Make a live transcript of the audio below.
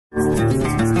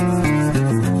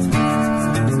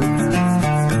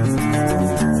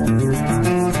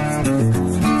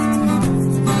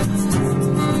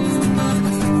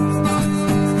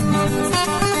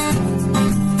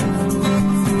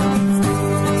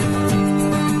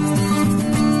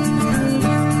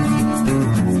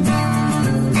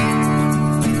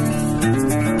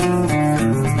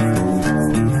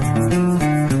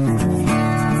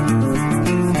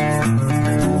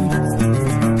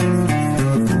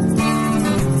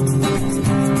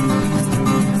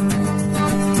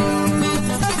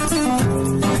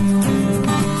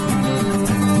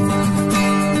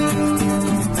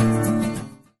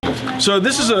So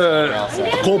this is a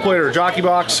cold plate or a jockey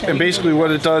box, and basically what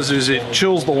it does is it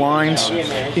chills the lines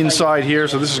inside here.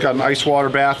 So this has got an ice water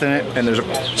bath in it, and there's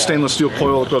a stainless steel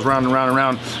coil that goes round and round and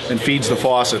round and feeds the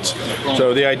faucets.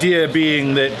 So the idea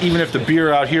being that even if the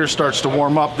beer out here starts to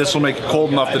warm up, this will make it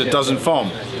cold enough that it doesn't foam.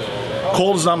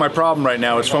 Cold is not my problem right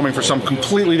now. It's foaming for some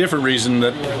completely different reason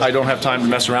that I don't have time to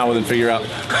mess around with and figure out.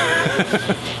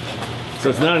 So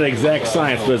it's not an exact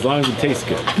science, but as long as it tastes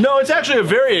good. No, it's actually a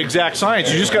very exact science.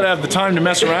 You just got to have the time to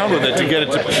mess around with it to get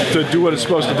it to do what it's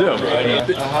supposed to do.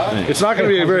 It's not going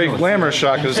to be a very glamorous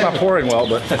shot because it's not pouring well,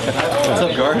 but What's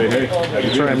up, Gar?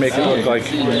 I'm trying to make it look like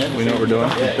we know what we're doing.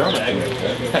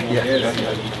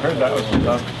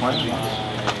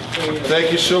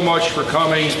 Thank you so much for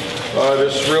coming.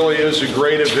 This really is a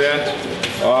great event.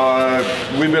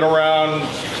 We've been around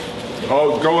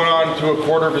going on to a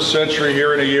quarter of a century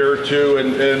here in a year or two,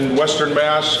 and Western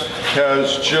Mass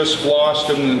has just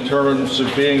blossomed in terms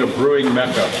of being a brewing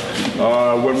mecca.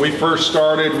 When we first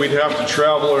started, we'd have to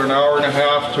travel an hour and a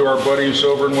half to our buddies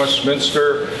over in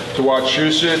Westminster to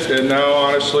Wachusett, and now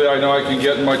honestly I know I can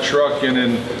get in my truck and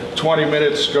in 20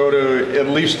 minutes go to at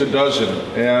least a dozen,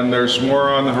 and there's more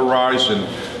on the horizon.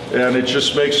 And it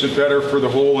just makes it better for the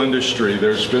whole industry.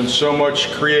 There's been so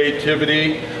much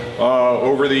creativity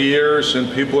over the years, and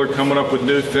people are coming up with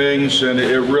new things, and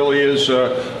it really is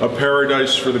a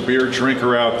paradise for the beer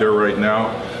drinker out there right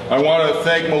now. I want to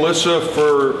thank Melissa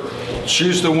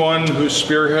she's the one who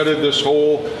spearheaded this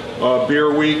whole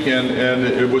beer week, and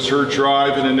it was her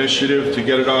drive and initiative to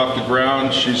get it off the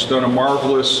ground. She's done a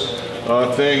marvelous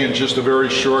thing in just a very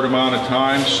short amount of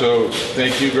time, so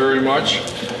thank you very much.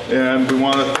 And we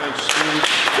want to thank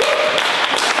Steve.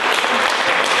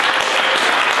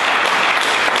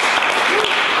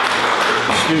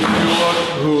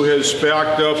 Who has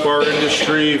backed up our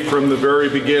industry from the very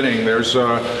beginning. There's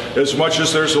as much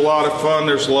as there's a lot of fun,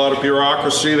 there's a lot of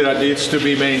bureaucracy that needs to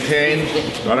be maintained.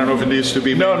 I don't know if it needs to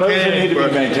be maintained. No, it doesn't need to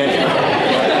be maintained.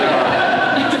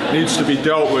 Needs to be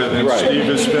dealt with, and right. Steve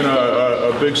has been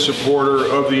a big supporter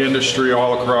of the industry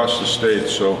all across the state,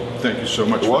 so thank you so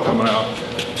much for coming out.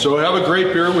 So have a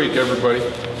great beer week, everybody.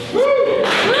 Woo!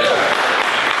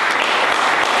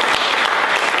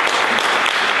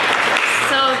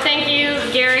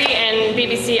 Gary and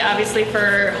BBC obviously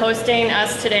for hosting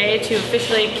us today to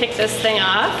officially kick this thing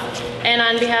off. And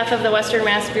on behalf of the Western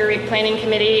Mass Beer Week Planning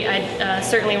Committee, I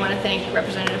certainly want to thank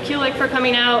Representative Kulik for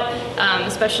coming out,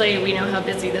 especially we know how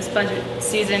busy this budget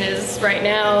season is right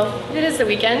now. It is the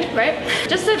weekend, right?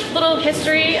 Just a little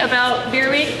history about Beer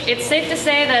Week. It's safe to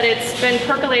say that it's been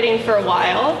percolating for a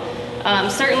while,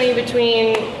 certainly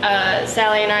between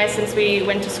Sally and I since we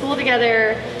went to school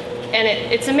together. And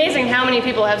it's amazing how many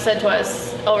people have said to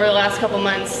us over the last couple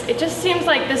months, it just seems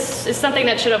like this is something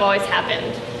that should have always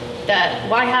happened. That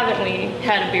why haven't we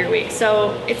had a beer week?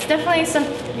 So it's definitely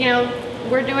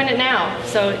we're doing it now,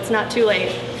 so it's not too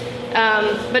late.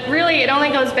 But really, it only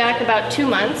goes back about 2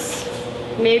 months,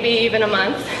 maybe even a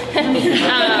month.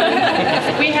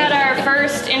 We had our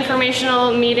first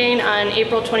informational meeting on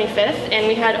April 25th, and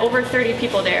we had over 30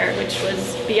 people there, which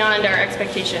was beyond our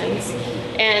expectations.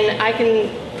 And I can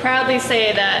proudly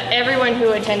say that everyone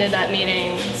who attended that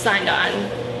meeting signed on.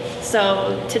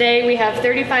 So today we have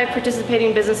 35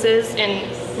 participating businesses and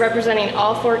representing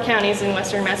all 4 counties in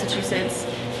Western Massachusetts,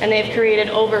 and they've created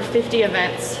over 50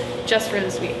 events just for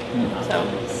this week.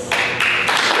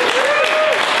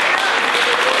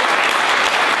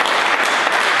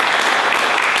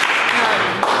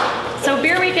 So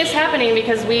Beer Week is happening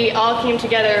because we all came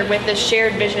together with this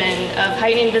shared vision of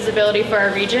heightening visibility for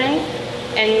our region.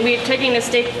 And we're taking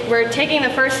the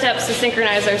first steps to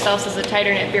synchronize ourselves as a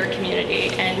tighter-knit beer community,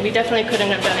 and we definitely couldn't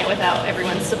have done it without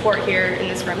everyone's support here in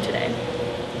this room today.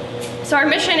 So our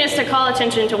mission is to call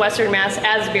attention to Western Mass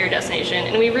as a beer destination,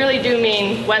 and we really do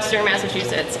mean Western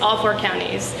Massachusetts, all 4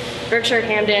 counties, Berkshire,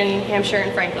 Hampden, Hampshire,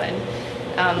 and Franklin.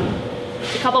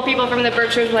 A couple people from the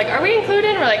Berkshires were like, are we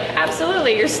included? We're like,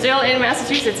 absolutely, you're still in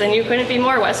Massachusetts, and you couldn't be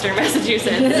more Western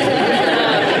Massachusetts.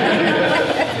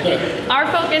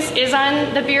 Our focus is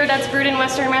on the beer that's brewed in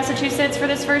Western Massachusetts for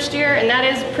this first year, and that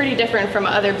is pretty different from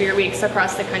other beer weeks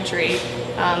across the country.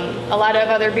 A lot of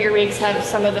other beer weeks have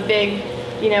some of the big,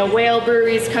 whale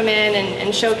breweries come in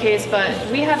and showcase, but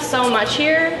we have so much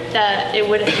here that it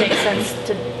wouldn't make sense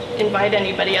to invite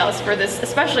anybody else for this,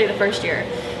 especially the first year.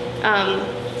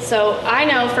 So I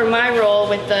know from my role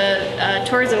with the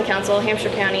Tourism Council, Hampshire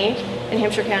County,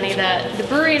 that the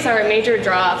breweries are a major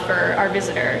draw for our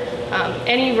visitor.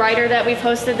 Any writer that we've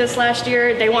hosted this last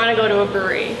year, they want to go to a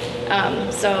brewery.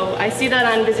 So I see that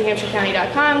on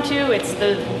busyhampshirecounty.com too. It's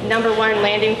the #1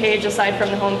 landing page aside from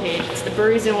the homepage. It's the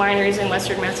breweries and wineries in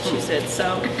Western Massachusetts.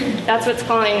 So that's what's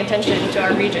calling attention to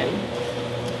our region.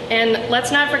 And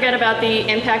let's not forget about the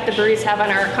impact the breweries have on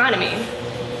our economy.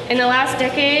 In the last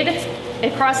decade,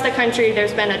 across the country,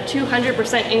 there's been a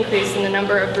 200% increase in the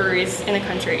number of breweries in the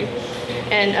country.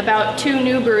 And about 2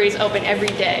 new breweries open every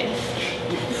day.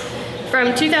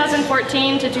 From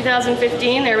 2014 to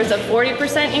 2015, there was a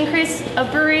 40% increase of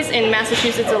breweries in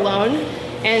Massachusetts alone.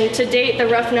 And to date, the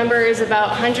rough number is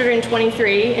about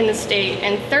 123 in the state,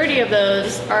 and 30 of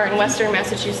those are in Western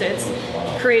Massachusetts,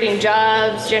 creating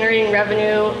jobs, generating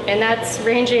revenue, and that's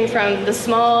ranging from the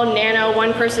small nano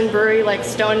one-person brewery like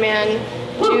Stoneman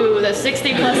to the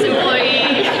 60-plus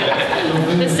employee,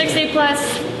 the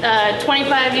 60-plus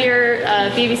 25-year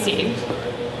BBC.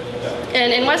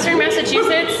 And in Western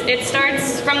Massachusetts, it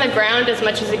starts from the ground as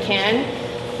much as it can.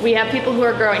 We have people who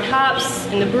are growing hops,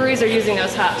 and the breweries are using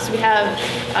those hops. We have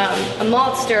a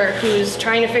maltster who's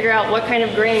trying to figure out what kind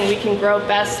of grain we can grow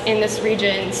best in this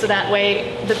region so that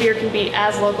way the beer can be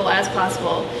as local as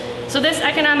possible. So this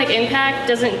economic impact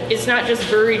it's not just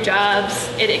brewery jobs,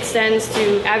 it extends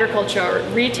to agriculture,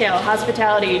 retail,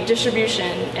 hospitality,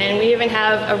 distribution, and we even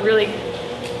have a really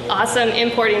awesome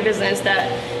importing business that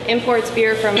imports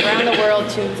beer from around the world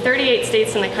to 38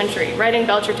 states in the country, right in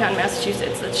Belchertown,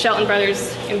 Massachusetts. That's Shelton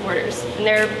Brothers Importers. And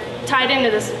they're tied into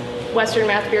this Western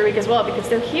Mass Beer Week as well because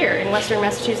they're here in Western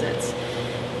Massachusetts.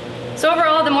 So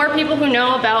overall, the more people who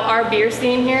know about our beer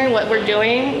scene here and what we're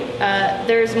doing,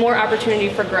 there's more opportunity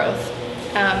for growth.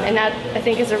 And that, I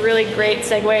think, is a really great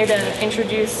segue to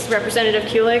introduce Representative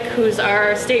Kulik, who's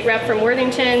our state rep from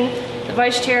Worthington, the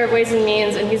vice chair of Ways and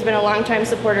Means, and he's been a longtime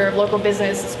supporter of local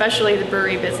business, especially the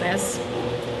brewery business.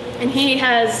 And he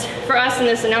has, for us in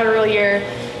this inaugural year,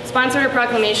 sponsored a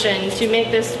proclamation to make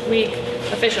this week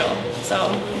official.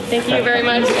 So thank you very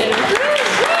much.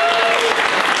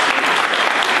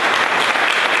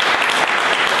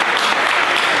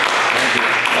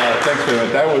 Thanks very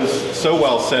much. That was so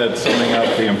well said, summing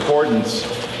up the importance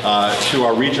to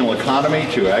our regional economy,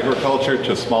 to agriculture,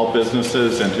 to small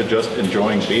businesses, and to just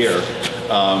enjoying beer,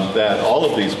 that all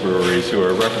of these breweries who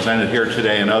are represented here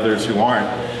today and others who aren't,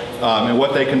 and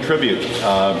what they contribute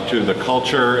to the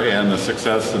culture and the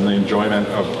success and the enjoyment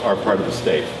of our part of the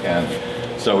state. And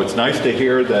so it's nice to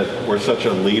hear that we're such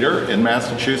a leader in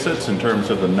Massachusetts in terms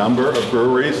of the number of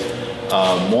breweries.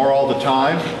 More all the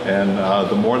time, and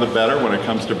the more the better when it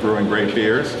comes to brewing great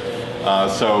beers.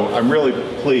 So I'm really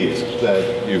pleased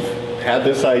that you've had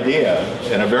this idea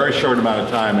in a very short amount of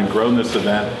time and grown this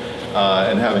event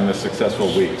and having this successful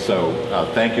week. So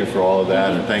thank you for all of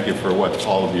that, and thank you for what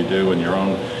all of you do in your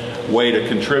own way to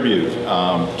contribute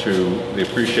to the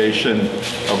appreciation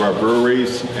of our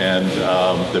breweries and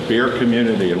the beer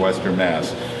community in Western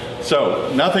Mass.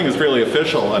 So nothing is really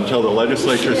official until the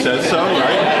legislature says so,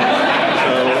 right?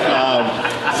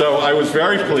 So I was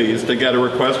very pleased to get a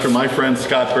request from my friend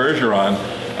Scott Bergeron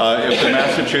if the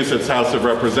Massachusetts House of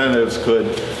Representatives could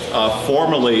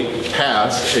formally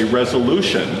pass a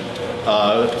resolution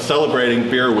celebrating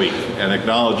Beer Week and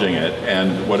acknowledging it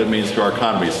and what it means to our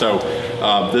economy. So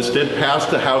this did pass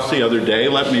the House the other day.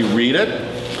 Let me read it.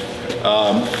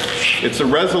 It's a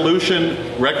resolution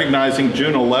recognizing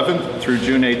June 11th through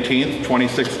June 18th,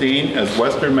 2016 as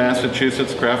Western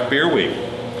Massachusetts Craft Beer Week.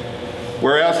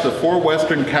 Whereas the 4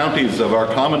 western counties of our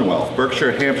Commonwealth,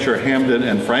 Berkshire, Hampshire, Hampden,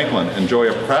 and Franklin,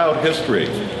 enjoy a proud history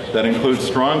that includes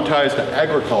strong ties to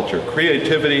agriculture,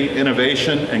 creativity,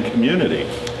 innovation, and community.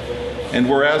 And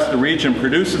whereas the region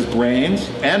produces grains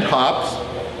and hops,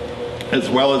 as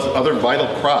well as other vital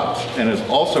crops, and is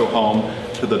also home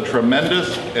to the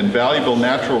tremendous and valuable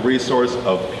natural resource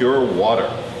of pure water.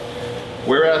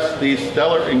 Whereas these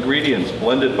stellar ingredients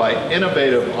blended by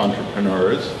innovative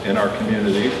entrepreneurs in our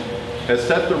communities has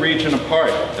set the region apart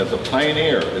as a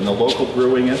pioneer in the local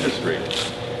brewing industry.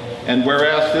 And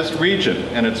whereas this region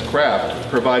and its craft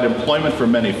provide employment for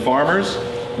many farmers,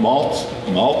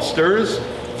 maltsters,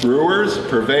 brewers,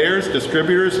 purveyors,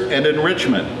 distributors, and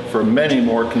enrichment for many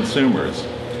more consumers.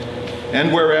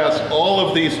 And whereas all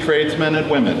of these tradesmen and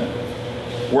women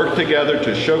work together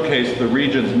to showcase the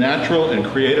region's natural and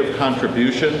creative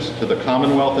contributions to the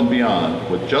Commonwealth and beyond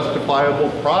with justifiable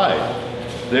pride.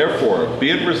 Therefore,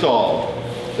 be it resolved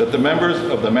that the members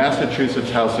of the Massachusetts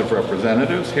House of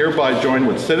Representatives hereby join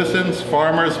with citizens,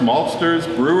 farmers, maltsters,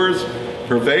 brewers,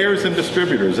 purveyors, and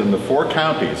distributors in the 4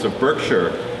 counties of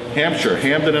Berkshire, Hampshire,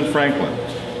 Hampden, and Franklin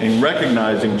in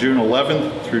recognizing June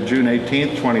 11th through June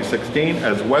 18th, 2016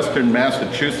 as Western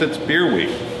Massachusetts Beer Week,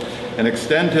 and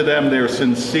extend to them their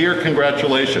sincere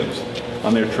congratulations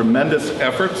on their tremendous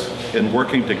efforts in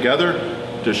working together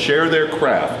to share their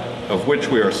craft, of which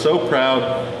we are so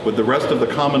proud with the rest of the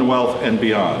Commonwealth and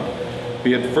beyond.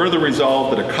 Be it further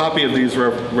resolved that a copy of these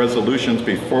resolutions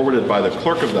be forwarded by the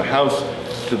Clerk of the House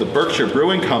to the Berkshire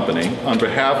Brewing Company on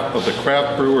behalf of the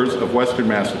craft brewers of Western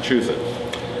Massachusetts.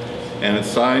 And it's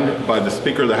signed by the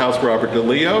Speaker of the House, Robert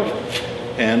DeLeo.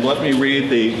 And let me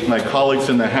read my colleagues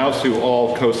in the House who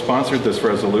all co-sponsored this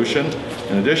resolution.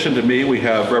 In addition to me, we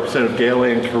have Representative Gail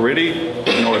Ann Caridi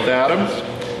of North Adams,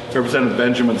 Representative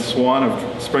Benjamin Swan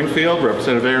of Springfield,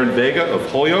 Representative Aaron Vega of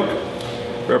Holyoke,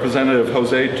 Representative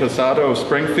Jose Tosado of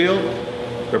Springfield,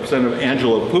 Representative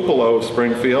Angela Pupolo of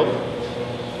Springfield,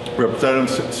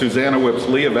 Representative Susanna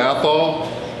Whips-Lee of Athol,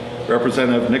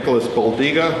 Representative Nicholas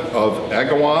Boldiga of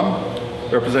Agawam,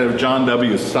 Representative John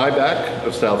W. Syback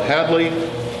of South Hadley,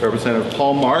 Representative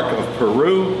Paul Mark of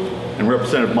Peru, and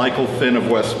Representative Michael Finn of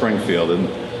West Springfield. And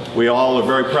we all are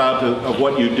very proud of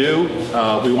what you do.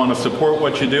 We want to support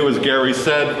what you do. As Gary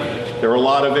said, there are a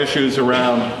lot of issues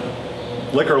around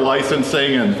liquor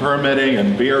licensing and permitting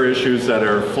and beer issues that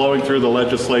are flowing through the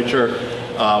legislature.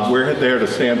 We're there to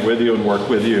stand with you and work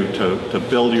with you to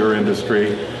build your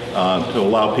industry, to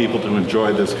allow people to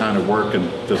enjoy this kind of work and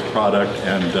this product,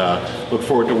 and look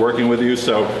forward to working with you.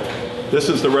 So this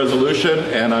is the resolution,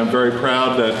 and I'm very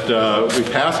proud that we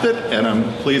passed it, and I'm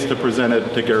pleased to present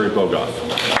it to Gary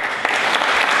Bogoff.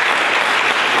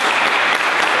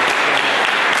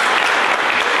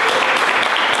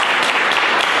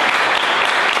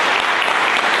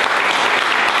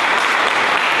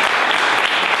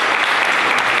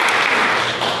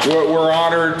 We're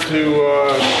honored to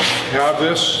have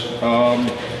this.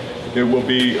 It will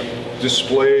be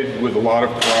displayed with a lot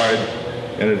of pride,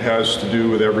 and it has to do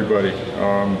with everybody.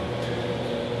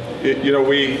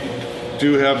 We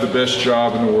do have the best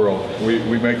job in the world.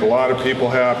 We make a lot of people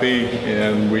happy,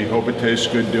 and we hope it tastes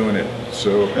good doing it.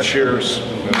 So cheers.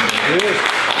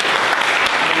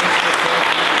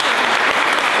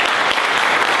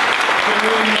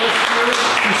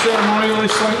 Ceremonially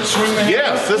swing the hand?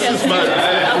 Yes, this is what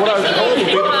I was told would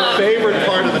be the favorite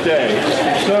part of the day.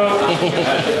 So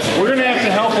we're going to have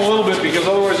to help a little bit because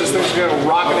otherwise this thing's going to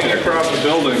rocketing across the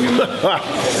building.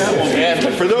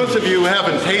 And for those of you who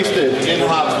haven't tasted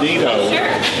Incognito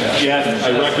yet,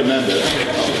 I recommend it.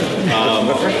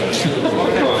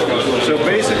 So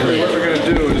basically what we're going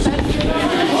to do is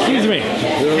Excuse me.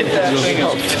 hit that thing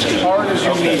as hard as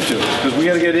you need to because we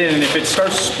got to get in, and if it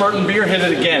starts spurting beer, hit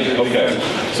it again. Okay.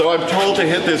 So I'm told to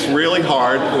hit this really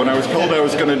hard. When I was told I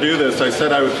was going to do this, I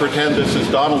said I would pretend this is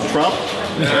Donald Trump.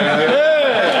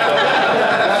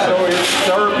 So it's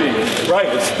therapy. Right,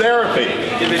 it's therapy.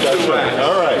 Give it to right.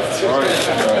 All right.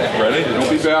 Ready? Don't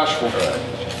be bashful.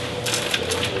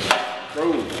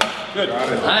 Good.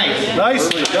 Nice.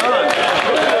 Nicely done.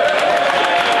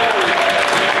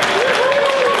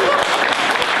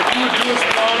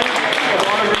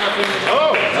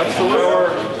 Oh, absolutely.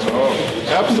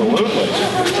 Absolutely.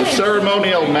 The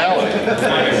ceremonial mallet.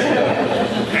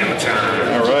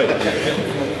 All right.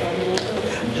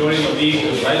 Joining the league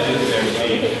of legends there,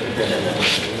 Steve.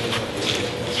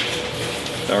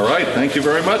 All right. Thank you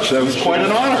very much. That was quite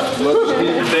an honor.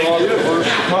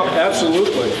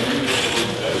 Absolutely.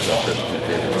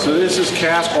 So this is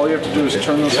cast. All you have to do is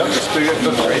turn this on the spigot.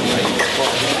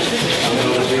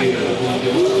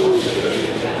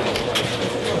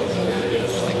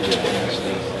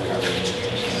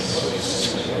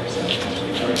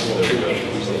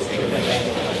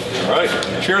 All right.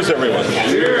 Cheers, everyone.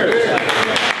 Cheers.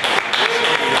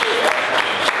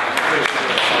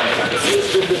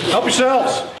 Help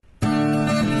yourselves.